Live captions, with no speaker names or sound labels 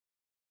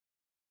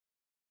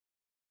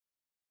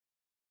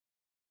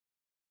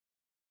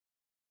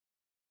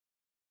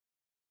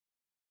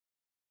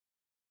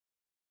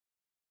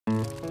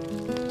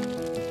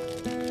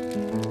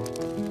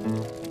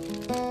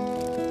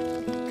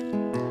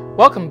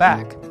Welcome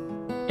back!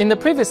 In the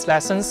previous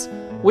lessons,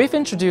 we've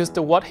introduced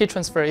what heat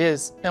transfer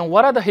is and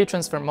what are the heat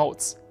transfer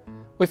modes.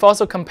 We've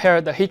also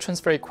compared the heat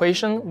transfer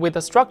equation with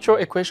the structural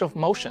equation of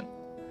motion.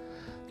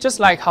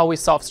 Just like how we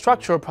solve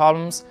structural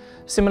problems,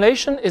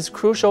 simulation is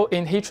crucial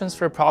in heat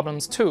transfer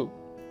problems too.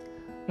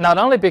 Not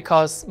only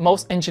because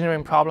most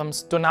engineering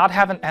problems do not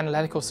have an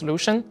analytical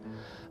solution,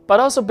 but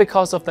also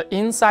because of the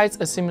insights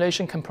a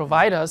simulation can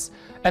provide us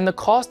and the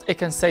cost it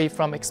can save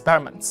from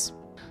experiments.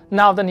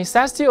 Now, the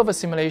necessity of a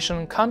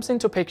simulation comes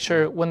into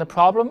picture when the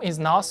problem is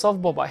not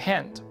solvable by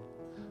hand.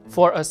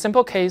 For a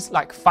simple case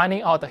like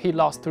finding out the heat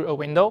loss through a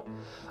window,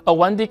 a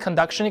 1D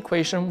conduction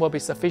equation will be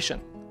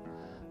sufficient.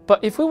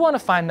 But if we want to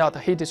find out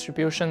the heat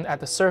distribution at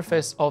the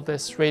surface of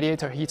this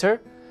radiator heater,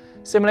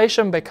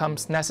 simulation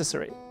becomes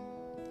necessary.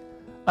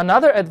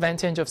 Another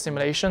advantage of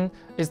simulation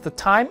is the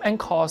time and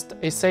cost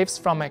it saves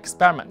from an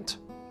experiment,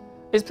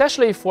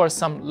 especially for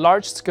some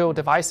large-scale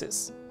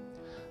devices.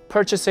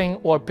 Purchasing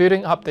or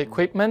building up the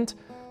equipment,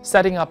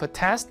 setting up a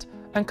test,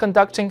 and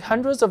conducting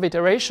hundreds of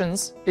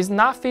iterations is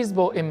not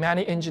feasible in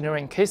many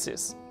engineering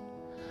cases.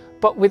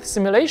 But with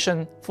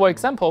simulation, for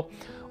example,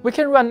 we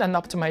can run an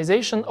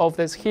optimization of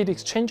this heat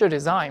exchanger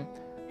design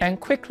and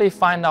quickly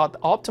find out the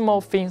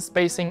optimal fin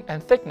spacing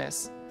and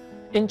thickness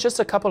in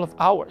just a couple of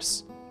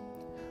hours.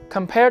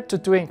 Compared to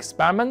doing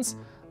experiments,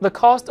 the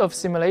cost of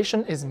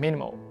simulation is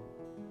minimal.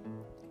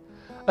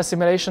 A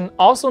simulation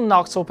also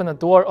knocks open the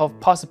door of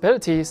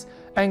possibilities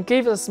and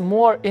gives us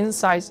more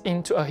insights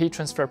into a heat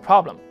transfer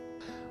problem.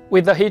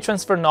 With the heat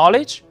transfer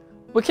knowledge,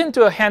 we can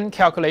do a hand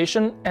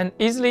calculation and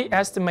easily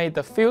estimate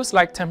the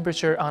fuse-like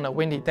temperature on a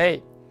windy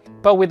day.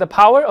 But with the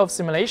power of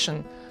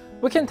simulation,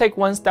 we can take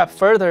one step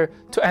further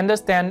to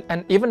understand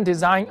and even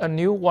design a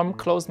new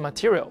warm-closed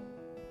material.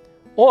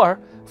 Or,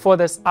 for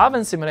this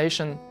oven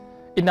simulation,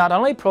 it not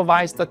only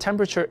provides the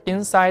temperature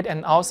inside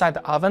and outside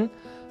the oven,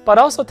 but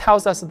also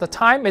tells us the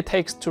time it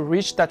takes to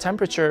reach that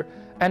temperature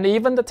and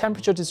even the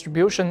temperature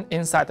distribution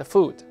inside the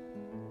food.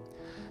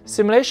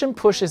 Simulation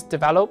pushes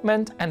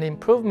development and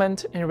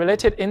improvement in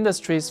related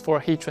industries for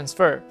heat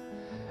transfer.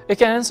 It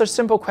can answer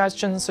simple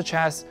questions such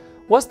as,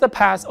 what's the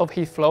path of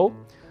heat flow,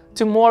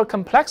 to more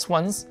complex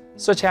ones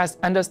such as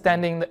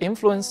understanding the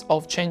influence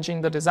of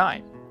changing the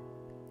design.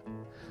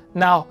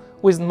 Now,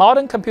 with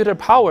modern computer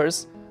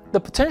powers, the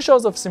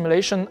potentials of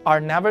simulation are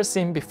never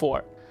seen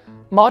before.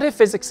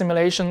 Multi-physics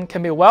simulation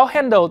can be well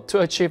handled to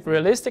achieve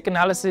realistic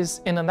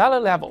analysis in another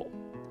level.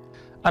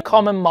 A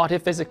common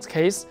multi-physics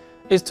case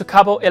is to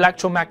couple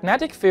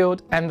electromagnetic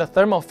field and the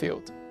thermal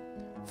field.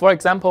 For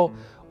example,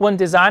 when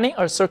designing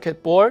a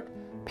circuit board,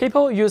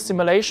 people use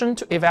simulation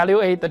to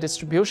evaluate the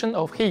distribution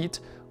of heat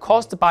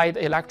caused by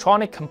the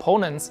electronic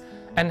components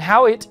and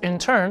how it, in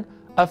turn,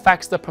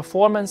 affects the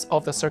performance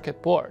of the circuit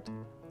board.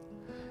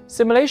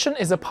 Simulation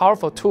is a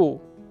powerful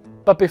tool,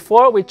 but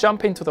before we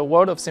jump into the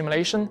world of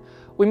simulation,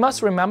 we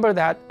must remember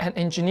that an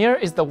engineer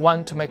is the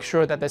one to make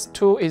sure that this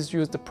tool is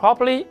used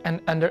properly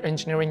and under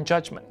engineering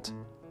judgment.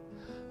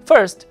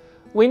 First,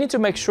 we need to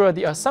make sure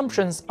the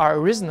assumptions are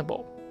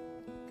reasonable.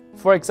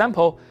 For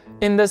example,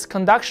 in this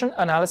conduction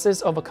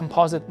analysis of a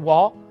composite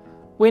wall,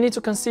 we need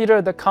to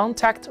consider the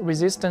contact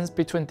resistance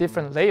between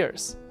different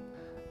layers,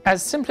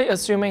 as simply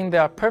assuming they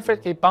are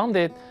perfectly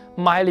bonded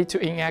might lead to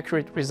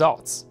inaccurate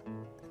results.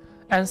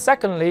 And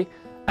secondly,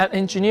 an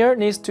engineer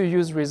needs to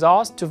use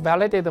results to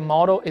validate the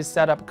model is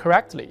set up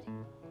correctly.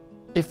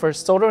 If a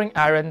soldering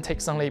iron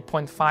takes only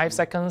 0.5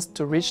 seconds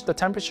to reach the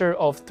temperature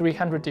of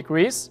 300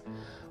 degrees,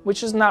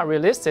 which is not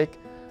realistic,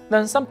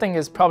 then something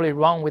is probably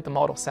wrong with the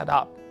model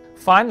setup.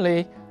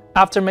 Finally,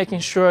 after making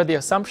sure the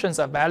assumptions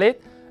are valid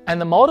and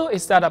the model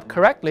is set up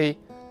correctly,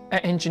 an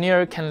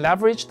engineer can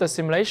leverage the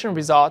simulation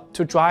result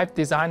to drive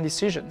design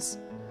decisions.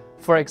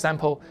 For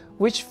example,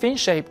 which fin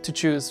shape to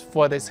choose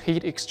for this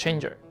heat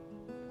exchanger.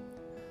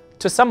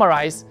 To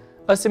summarize,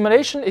 a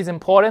simulation is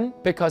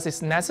important because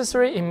it's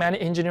necessary in many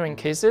engineering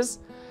cases.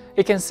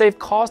 It can save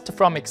cost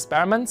from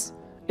experiments,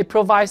 it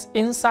provides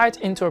insight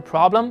into a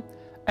problem,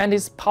 and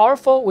is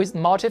powerful with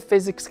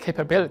multi-physics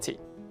capability.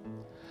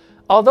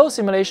 Although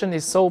simulation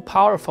is so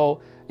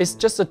powerful, it's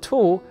just a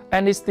tool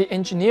and it's the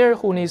engineer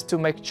who needs to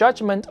make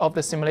judgment of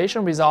the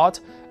simulation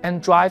result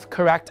and drive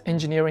correct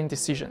engineering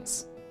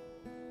decisions.